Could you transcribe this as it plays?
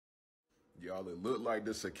y'all. It looked like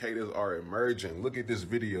the cicadas are emerging. Look at this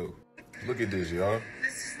video. Look at this, y'all.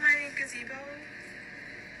 This is my gazebo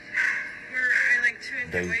where I like to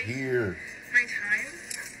enjoy my time.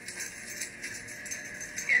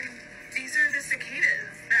 And these are the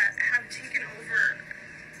cicadas that have taken over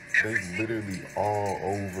everything. They literally all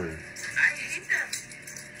over. I hate them.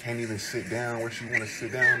 Can't even sit down where she want to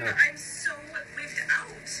sit down at. I'm so wigged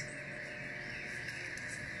out.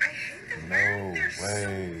 I hate them. No They're way. so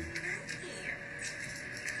many.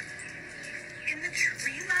 In the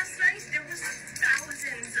tree last night, there was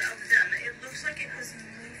thousands of them. It looks like it was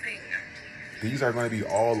moving. These are going to be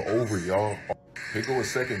all over, y'all. Here go a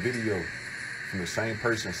second video from the same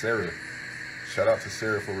person, Sarah. Shout out to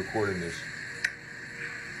Sarah for recording this.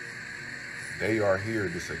 They are here.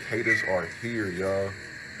 The cicadas are here, y'all.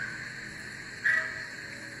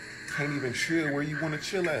 Can't even chill where you want to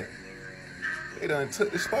chill at. They done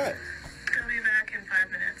took the spot. I'll be back in 5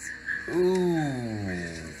 minutes.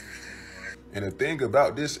 Ooh. And the thing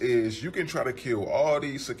about this is you can try to kill all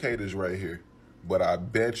these cicadas right here, but I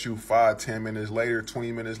bet you 5, 10 minutes later,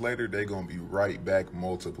 20 minutes later, they're going to be right back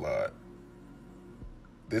multiplied.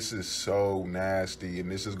 This is so nasty,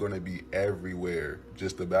 and this is going to be everywhere.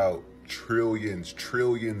 Just about trillions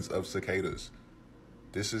of cicadas.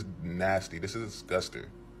 This is nasty. This is disgusting.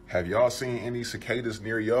 Have y'all seen any cicadas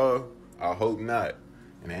near y'all? I hope not.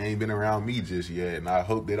 And they ain't been around me just yet, and I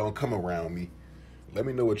hope they don't come around me. Let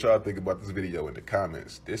me know what y'all think about this video in the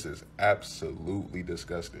comments. This is absolutely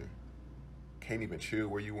disgusting. Can't even chill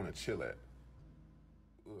where you want to chill at.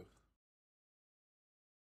 Ugh.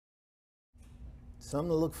 Something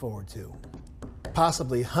to look forward to.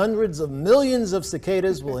 Possibly hundreds of millions of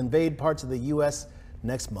cicadas will invade parts of the U.S.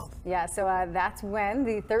 next month. Yeah, so that's when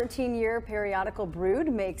the 13-year periodical brood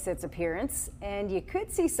makes its appearance, and you could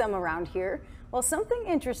see some around here. Well, something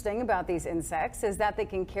interesting about these insects is that they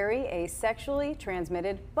can carry a sexually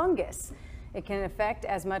transmitted fungus. It can affect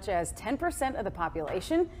as much as 10% of the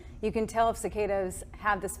population. You can tell if cicadas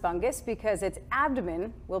have this fungus because its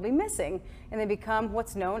abdomen will be missing, and they become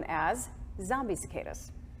what's known as zombie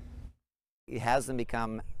cicadas. It has them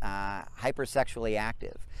become hypersexually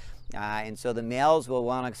active. And so the males will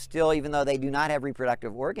want to still, even though they do not have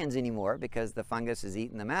reproductive organs anymore because the fungus has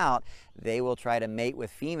eaten them out, they will try to mate with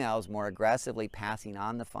females more aggressively, passing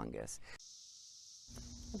on the fungus.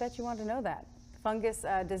 I bet you want to know that. Fungus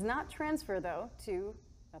does not transfer, though, to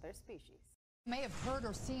other species. You may have heard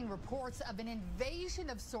or seen reports of an invasion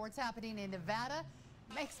of sorts happening in Nevada.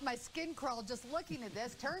 Makes my skin crawl just looking at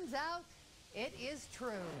this. Turns out it is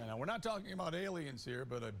true. Yeah, now, we're not talking about aliens here,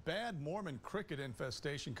 but a bad Mormon cricket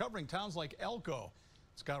infestation covering towns like Elko.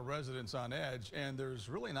 It's got residents on edge, and there's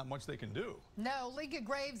really not much they can do. No, Lincoln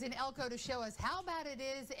Graves in Elko to show us how bad it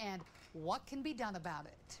is and what can be done about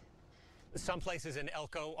it. Some places in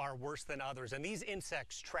Elko are worse than others, and these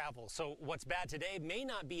insects travel. So what's bad today may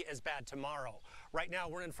not be as bad tomorrow. Right now,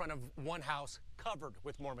 we're in front of one house covered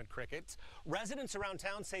with Mormon crickets. Residents around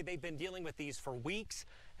town say they've been dealing with these for weeks,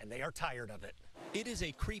 and they are tired of it. It is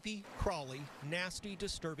a creepy, crawly, nasty,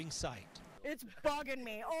 disturbing sight. It's bugging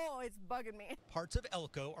me. Oh, it's bugging me. Parts of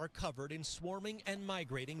Elko are covered in swarming and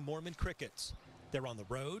migrating Mormon crickets. They're on the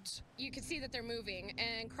roads. You can see that they're moving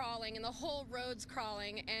and crawling, and the whole road's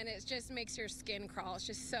crawling, and it just makes your skin crawl. It's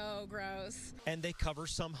just so gross. And they cover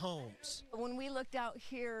some homes. When we looked out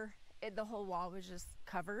here, the whole wall was just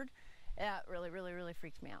covered. That really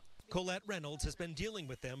freaked me out. Colette Reynolds has been dealing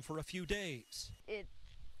with them for a few days. It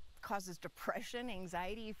causes depression,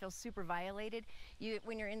 anxiety. You feel super violated.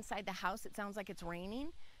 When you're inside the house, it sounds like it's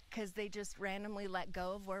raining, because they just randomly let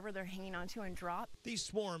go of wherever they're hanging onto and drop. These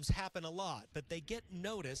swarms happen a lot, but they get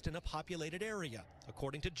noticed in a populated area,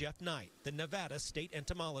 according to Jeff Knight, the Nevada state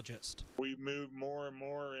entomologist. We move more and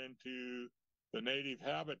more into the native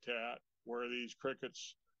habitat where these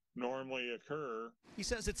crickets normally occur. He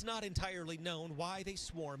says it's not entirely known why they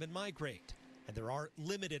swarm and migrate, and there are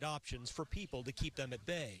limited options for people to keep them at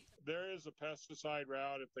bay. There is a pesticide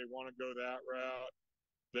route if they want to go that route.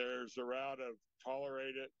 There's a route of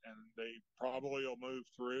tolerate it, and they probably will move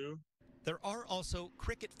through. There are also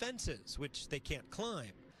cricket fences, which they can't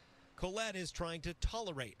climb. Colette is trying to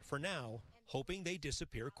tolerate for now, hoping they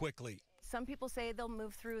disappear quickly. Some people say they'll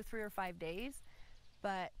move through 3 or 5 days,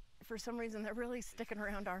 but for some reason they're really sticking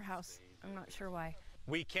around our house. I'm not sure why.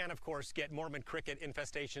 We can, of course, get Mormon cricket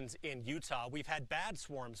infestations in Utah. We've had bad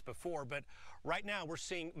swarms before, but right now we're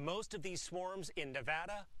seeing most of these swarms in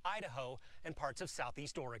Nevada, Idaho, and parts of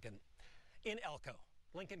southeast Oregon. In Elko,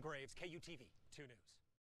 Lincoln Graves, KUTV 2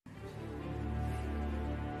 News.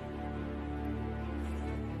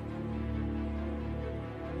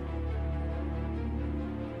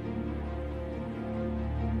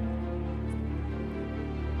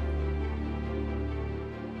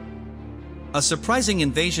 A surprising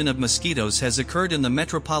invasion of mosquitoes has occurred in the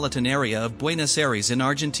metropolitan area of Buenos Aires in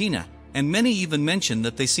Argentina, and many even mention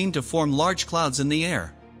that they seem to form large clouds in the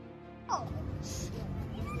air.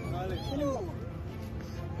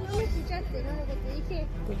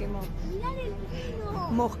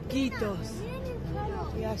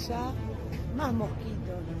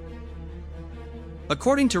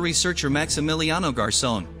 According to researcher Maximiliano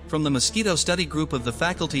Garzón, from the Mosquito Study Group of the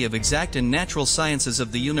Faculty of Exact and Natural Sciences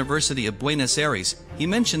of the University of Buenos Aires, he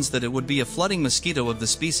mentions that it would be a flooding mosquito of the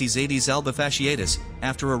species Aedes albifasciatus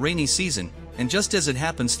after a rainy season, and just as it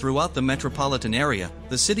happens throughout the metropolitan area,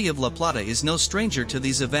 the city of La Plata is no stranger to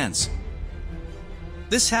these events.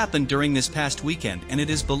 This happened during this past weekend, and it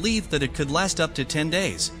is believed that it could last up to 10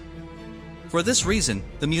 days. For this reason,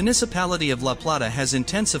 the municipality of La Plata has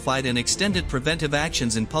intensified and extended preventive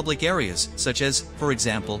actions in public areas, such as, for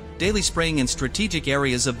example, daily spraying in strategic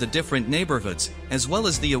areas of the different neighborhoods, as well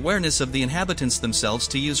as the awareness of the inhabitants themselves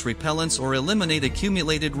to use repellents or eliminate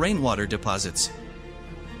accumulated rainwater deposits.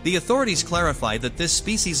 The authorities clarify that this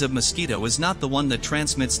species of mosquito is not the one that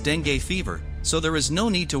transmits dengue fever, so there is no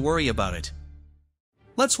need to worry about it.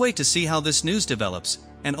 Let's wait to see how this news develops,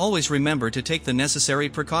 and always remember to take the necessary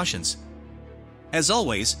precautions. As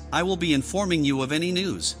always, I will be informing you of any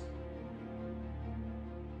news.